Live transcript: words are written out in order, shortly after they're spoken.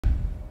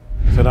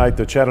Tonight,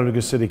 the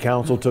Chattanooga City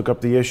Council took up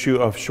the issue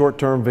of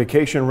short-term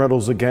vacation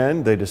rentals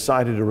again. They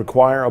decided to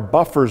require a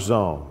buffer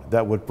zone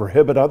that would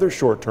prohibit other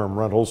short-term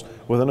rentals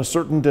within a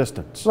certain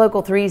distance.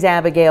 Local 3's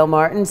Abigail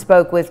Martin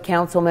spoke with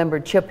Council member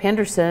Chip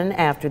Henderson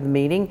after the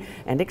meeting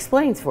and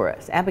explains for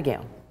us.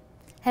 Abigail.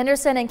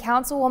 Henderson and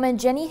Councilwoman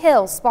Jenny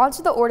Hill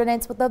sponsored the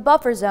ordinance with a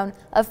buffer zone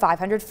of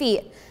 500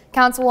 feet.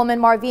 Councilwoman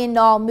Marvine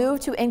Nall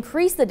moved to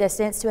increase the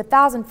distance to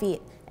 1,000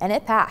 feet, and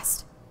it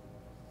passed.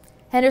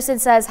 Henderson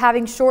says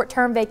having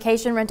short-term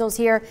vacation rentals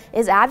here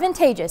is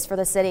advantageous for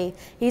the city.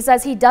 He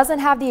says he doesn't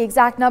have the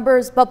exact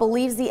numbers, but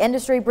believes the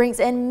industry brings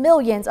in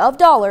millions of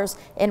dollars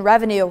in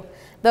revenue.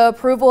 The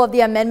approval of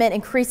the amendment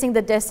increasing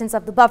the distance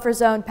of the buffer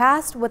zone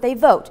passed with a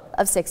vote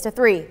of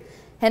 6-3.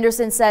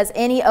 Henderson says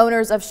any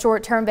owners of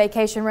short-term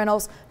vacation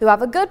rentals who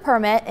have a good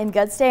permit and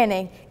good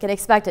standing can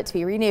expect it to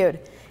be renewed.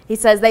 He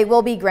says they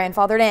will be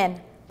grandfathered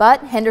in.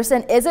 But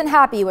Henderson isn't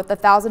happy with the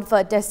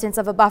 1,000-foot distance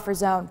of a buffer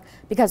zone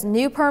because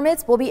new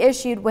permits will be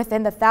issued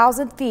within the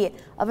 1,000 feet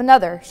of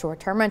another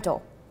short-term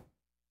rental.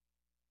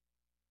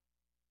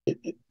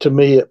 To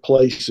me, it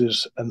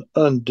places an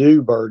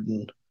undue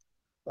burden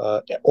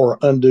or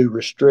undue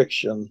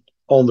restriction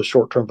on the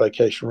short-term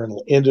vacation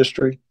rental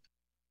industry.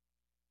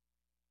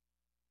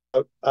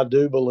 I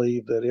do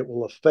believe that it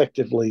will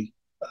effectively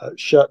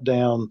shut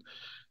down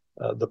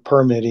the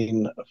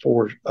permitting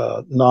for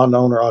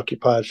non-owner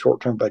occupied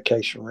short-term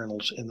vacation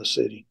rentals in the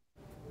city.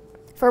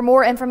 For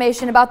more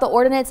information about the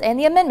ordinance and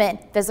the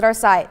amendment, visit our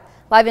site.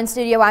 Live in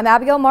studio, I'm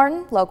Abigail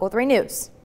Martin, Local 3 News.